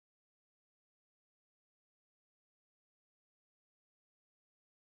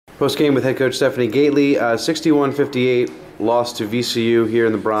Postgame with head coach Stephanie Gaitley. 61-58 loss to VCU here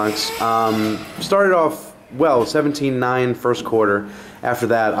in the Bronx. Started off well, 17-9 first quarter. After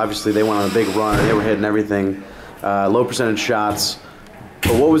that, obviously, they went on a big run. They were hitting everything. Low percentage shots.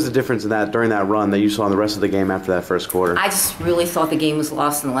 But what was the difference in that during that run that you saw in the rest of the game after that first quarter? I just really thought the game was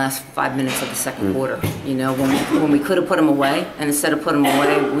lost in the last 5 minutes of the second quarter. You know, when we could have put them away, and instead of putting them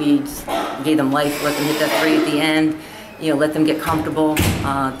away, we just gave them life, let them hit that three at the end. You know, let them get comfortable.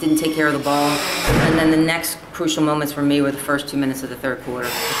 Didn't take care of the ball, and then the next crucial moments for me were the first 2 minutes of the third quarter.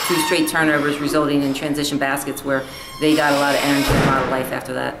 2 straight turnovers resulting in transition baskets where they got a lot of energy and a lot of life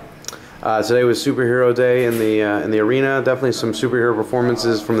after that. Today was Superhero Day in the arena. Definitely some superhero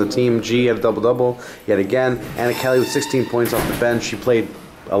performances from the team. G had a double-double yet again. Anna Kelly with 16 points off the bench. She played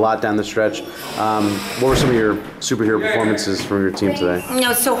a lot down the stretch. What were some of your superhero performances from your team today? You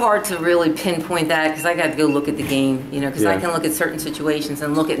know, it's so hard to really pinpoint that because I got to go look at the game. You know, because I can look at certain situations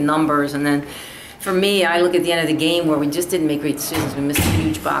and look at numbers, and then for me, I look at the end of the game where we just didn't make great decisions. We missed a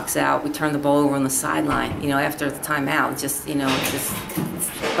huge box out. We turned the ball over on the sideline. You know, after the timeout, just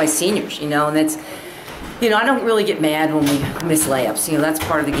by seniors. You know, and that's. You know, I don't really get mad when we miss layups. You know, that's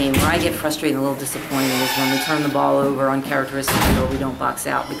part of the game. Where I get frustrated and a little disappointed is when we turn the ball over uncharacteristically or we don't box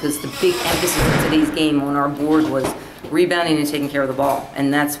out, because the big emphasis of today's game on our board was rebounding and taking care of the ball,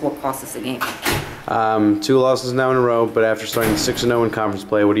 and that's what cost us the game. 2 losses now in a row, but after starting 6-0 in conference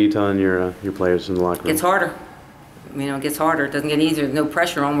play, what are you telling your players in the locker room? It gets harder. You know, it gets harder. It doesn't get easier. There's no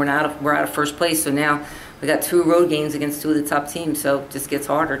pressure on. We're out of first place, so now we got 2 road games against 2 of the top teams, so it just gets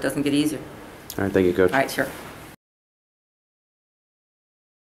harder. It doesn't get easier. All right, thank you, Coach. All right, sure.